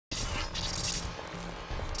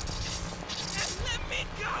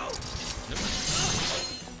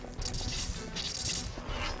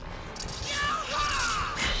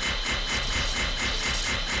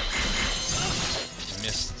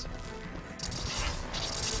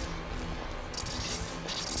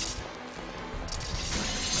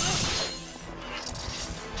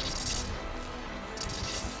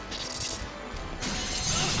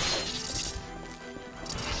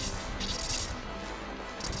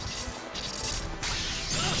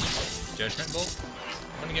Judgment Bolt?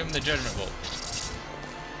 I'm gonna give him the Judgment Bolt.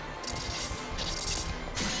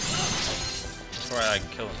 Before I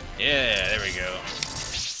like, kill him. Yeah, there we go.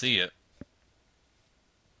 See ya.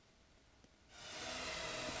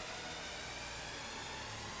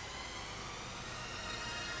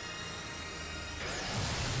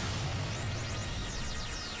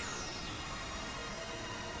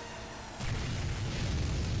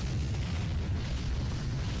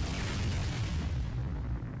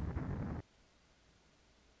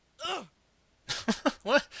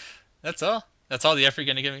 What? That's all? That's all the effort you're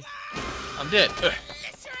gonna give me? I'm dead. Ugh.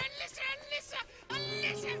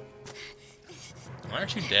 Why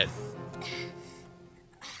aren't you dead?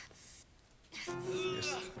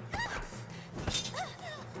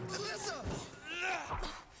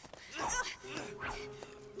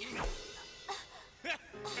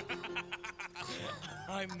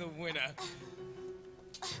 I'm the winner.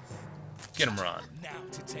 Get him, Ron. Now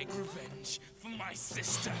to take revenge for my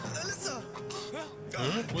sister. Alyssa!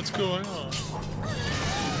 Huh? What's going on?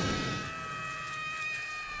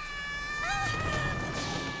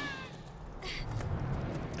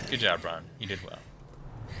 Good job, Ron. You did well.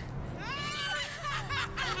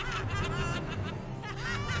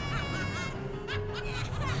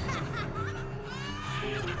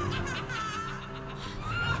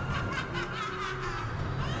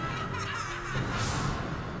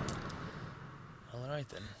 Alright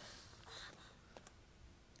then.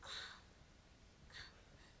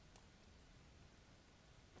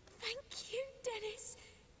 Thank you, Dennis.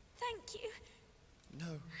 Thank you.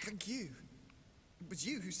 No, thank you. It was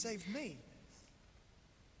you who saved me.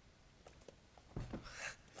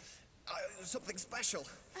 Something special.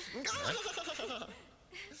 What?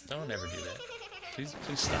 Don't ever do that. Please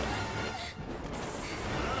stop.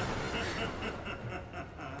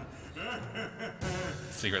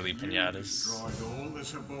 Secretly pinatas. Destroyed all the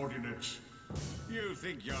subordinates. You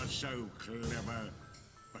think you're so clever,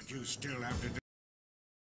 but you still have to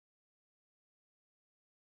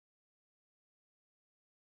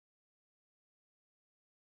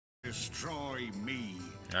destroy me.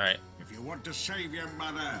 Alright. If you want to save your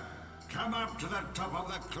mother, come up to the top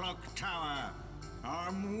of the clock tower.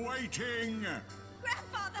 I'm waiting.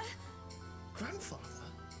 Grandfather! Grandfather?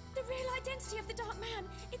 The real identity of the Dark Man.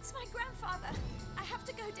 It's my grandfather. I have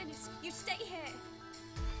to go, Dennis. You stay here.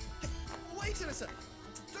 Hey, wait, Alyssa.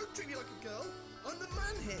 Don't treat me like a girl. I'm the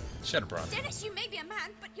man here. Shut up, Ron. Dennis, you may be a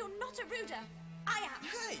man, but you're not a ruder. I am.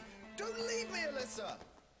 Hey, don't leave me, Alyssa.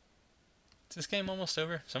 Is this game almost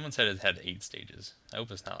over? Someone said it had 8 stages. I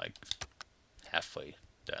hope it's not like halfway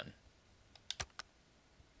done.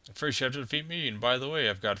 First you have to defeat me, and by the way,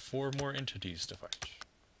 I've got 4 more entities to fight.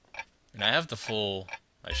 And I have the full...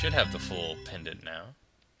 I should have the full pendant now.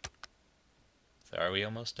 So are we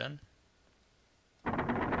almost done?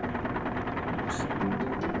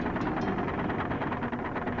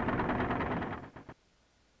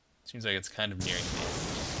 Seems like it's kind of nearing the end.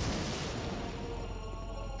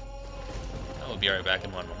 I will be right back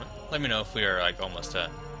in one moment. Let me know if we are like almost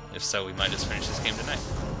done. If so, we might just finish this game tonight.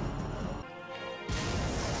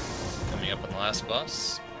 Coming up on the last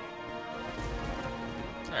boss.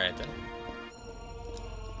 Alright then.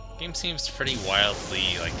 Game seems pretty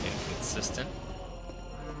wildly like inconsistent.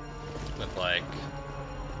 With like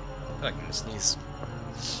I'm gonna sneeze.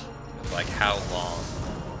 With like how long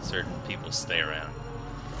certain people stay around.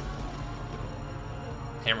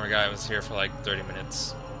 Hammer guy was here for like 30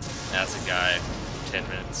 minutes. Acid guy, 10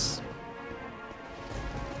 minutes.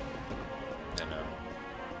 And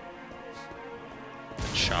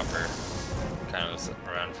the chopper kind of was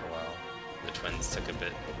around for a while. The twins took a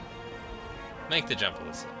bit. Make the jump,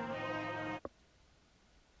 Alyssa.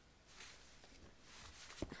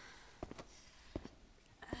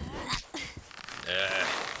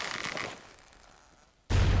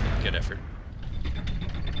 Good effort.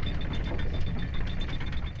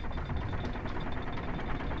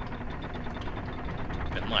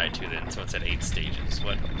 Been lied to then, so it's at 8 stages.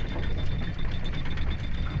 What?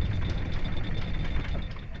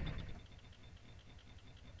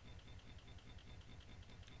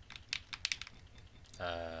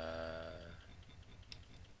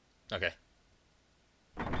 Okay.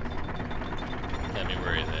 Let me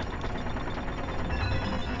worry there.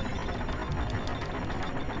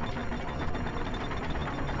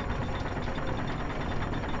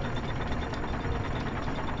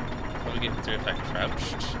 Probably get through if I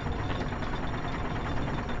crouched.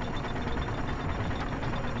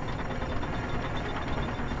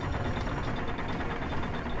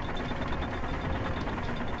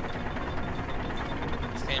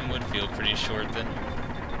 This game would feel pretty short then.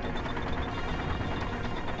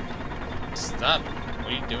 Stop. What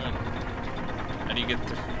are you doing? How do you get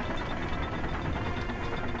through?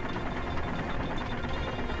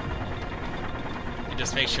 It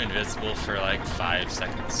just makes you invisible for like 5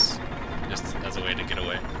 seconds. Just as a way to get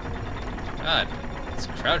away. God, it's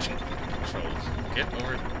crouching controls. Get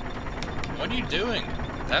over. What are you doing?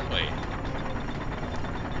 That way.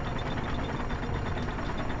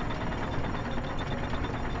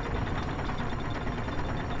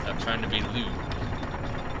 Stop trying to be lewd.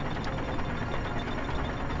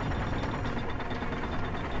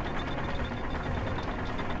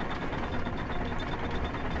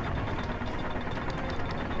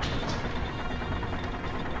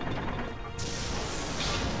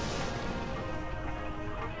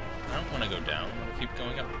 I don't want to go down. I want to keep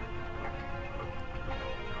going up.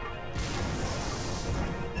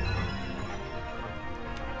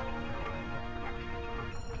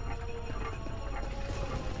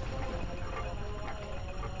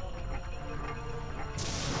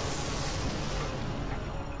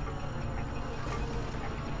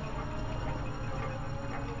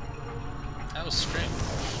 That was strange.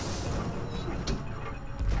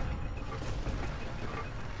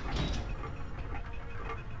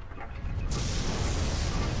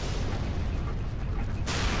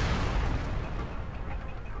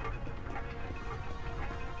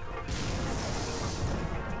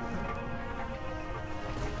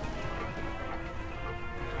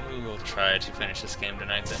 We will try to finish this game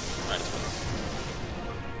tonight then. Might as well.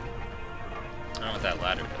 I don't know what that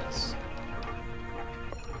ladder does.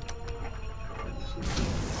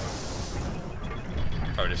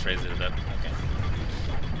 Probably just raise it up. Okay.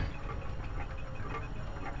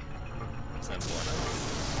 Simple enough.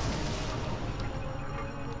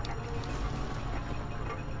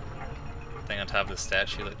 Thing on top of the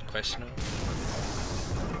statue looked questionable.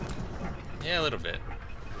 Yeah, a little bit.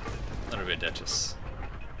 A little bit, Duchess.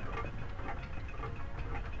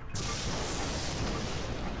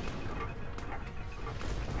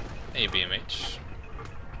 Hey, BMH.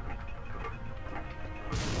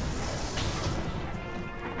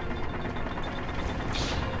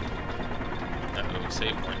 Uh-oh,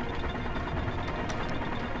 save point.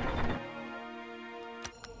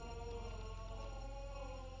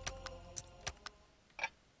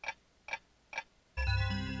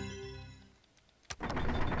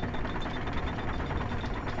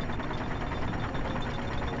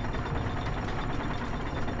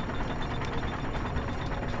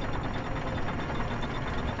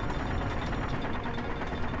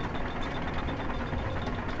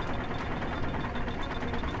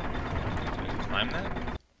 Climb that?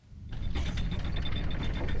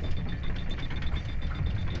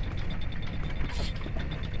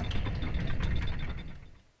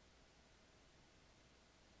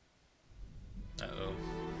 Uh-oh.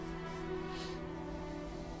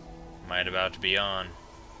 Might about to be on.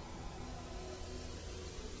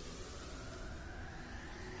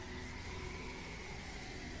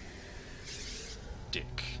 Dick.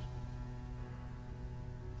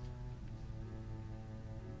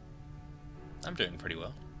 I'm doing pretty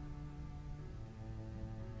well.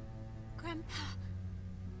 Grandpa.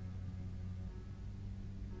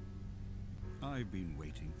 I've been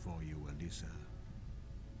waiting for you, Alyssa.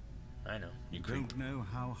 I know. You You creep. don't know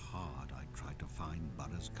how hard I tried to find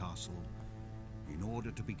Burroughs Castle in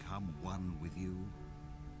order to become one with you.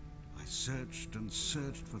 I searched and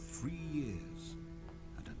searched for 3 years,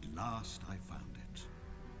 and at last I found it.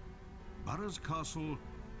 Burroughs Castle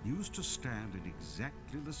used to stand in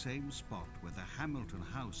exactly the same spot where the Hamilton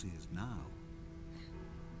house is now.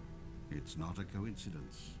 It's not a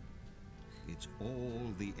coincidence. It's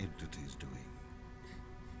all the entities doing.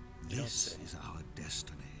 You don't This say. is our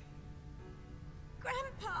destiny.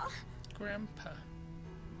 Grandpa. Grandpa.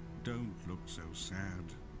 Don't look so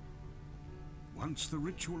sad. Once the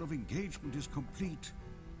ritual of engagement is complete,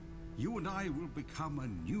 you and I will become a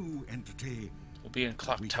new entity. We'll be in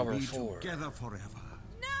Clock We Tower can be 4. together forever.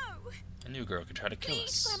 No. A new girl could try to kill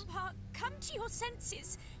Please, us. Grandpa, come to your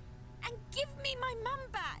senses and give me my mum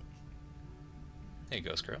back. Hey,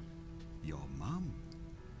 Ghost Girl. Your mum?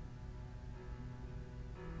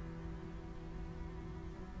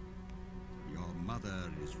 Your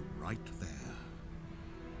mother is right there.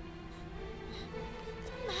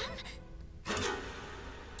 Mum?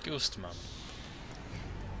 Ghost Mum.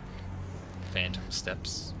 Phantom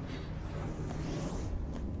steps.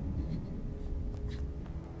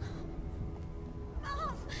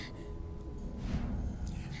 Mum.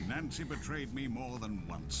 Nancy betrayed me more than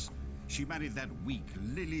once. She married that weak,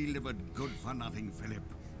 lily-livered, good-for-nothing Philip.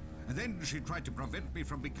 And then she tried to prevent me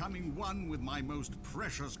from becoming one with my most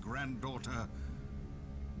precious granddaughter.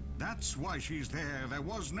 That's why she's there. There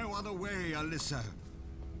was no other way, Alyssa.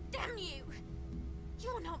 Damn you.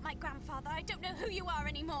 You're not my grandfather. I don't know who you are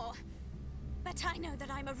anymore. But I know that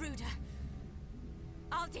I'm a Ruder.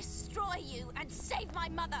 I'll destroy you and save my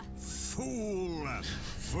mother. Fool!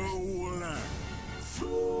 Fool!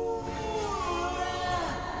 Fool!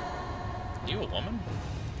 You a woman?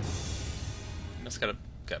 You must got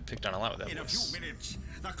picked on a lot with that In a voice. few minutes,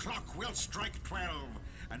 the clock will strike 12,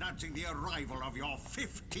 announcing the arrival of your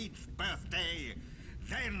 15th birthday.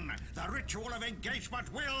 Then the ritual of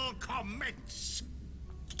engagement will commence.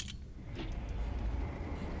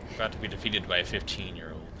 About to be defeated by a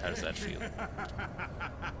 15-year-old. How does that feel?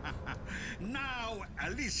 Now,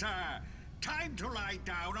 Alyssa, time to lie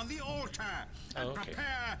down on the altar and Oh, okay.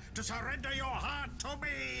 prepare to surrender your heart to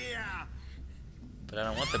me. But I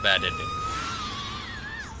don't want the bad ending.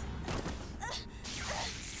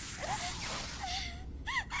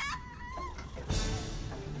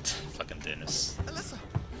 Fucking Dennis. Alyssa!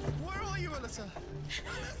 Where are you, Alyssa?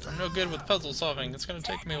 I'm no good with puzzle solving. It's gonna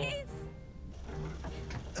take me a while.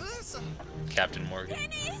 Alyssa! Captain Morgan.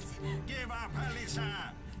 Dennis! Give up, Alyssa.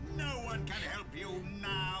 No one can help you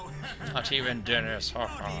now. Not even Dennis. Ha Not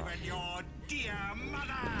ha. even your dear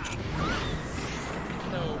mother.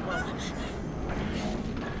 No, mum.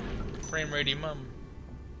 Frame ratey mum.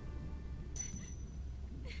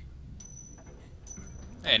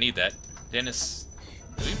 Hey, I need that. Dennis.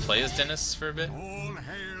 Did we play as Dennis for a bit? All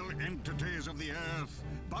hail entities of the earth.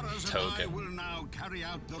 Burroughs and Toga. I will now carry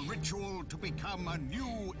out the ritual to become a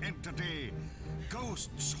new entity.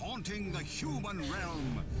 Ghosts haunting the human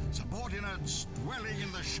realm. Subordinates dwelling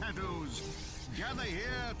in the shadows. Gather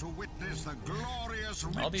here to witness the glorious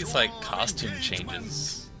ritual All these, like, of costume engagement.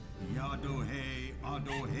 changes. Yadohe,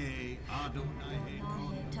 Adohe, Adonai,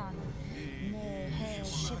 Adohe,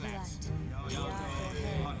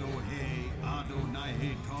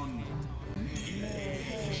 Adonai, Ton.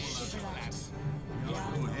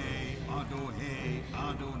 Yadohe, Adohe,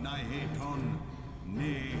 Adonai, Ton.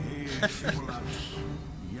 Nehe, Shibulat.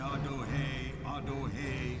 Yadohe,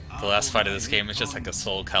 Adohe, The last fight of this game is just like a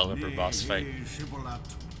Soul Calibur boss fight. Shibulat.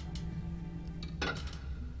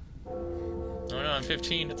 Oh no, I'm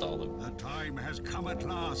 15. It's all the... The time has come at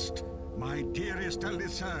last, my dearest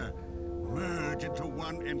Alyssa. Merge into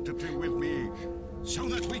one entity with me, so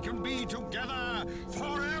that we can be together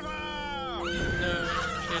forever! No,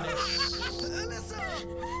 Dennis. Alyssa!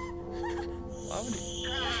 Why would he...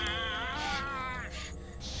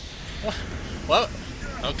 What? What?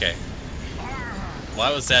 Okay.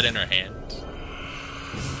 Why was that in her hand?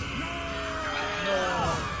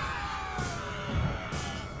 No.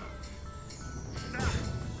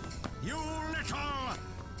 You little...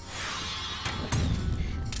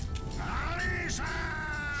 Alyssa!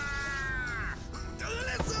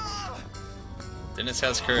 Alyssa! Dennis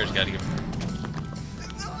has courage. Gotta give him.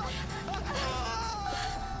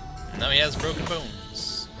 Now he has broken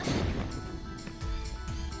bones.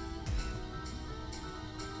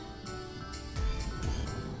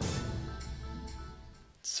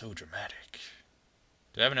 So dramatic.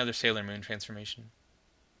 Do I have another Sailor Moon transformation?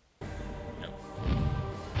 No.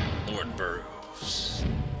 Lord Burroughs.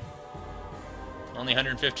 Only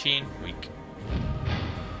 115? Weak.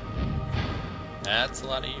 That's a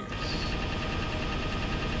lot of years.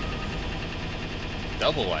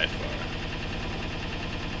 Double life bar.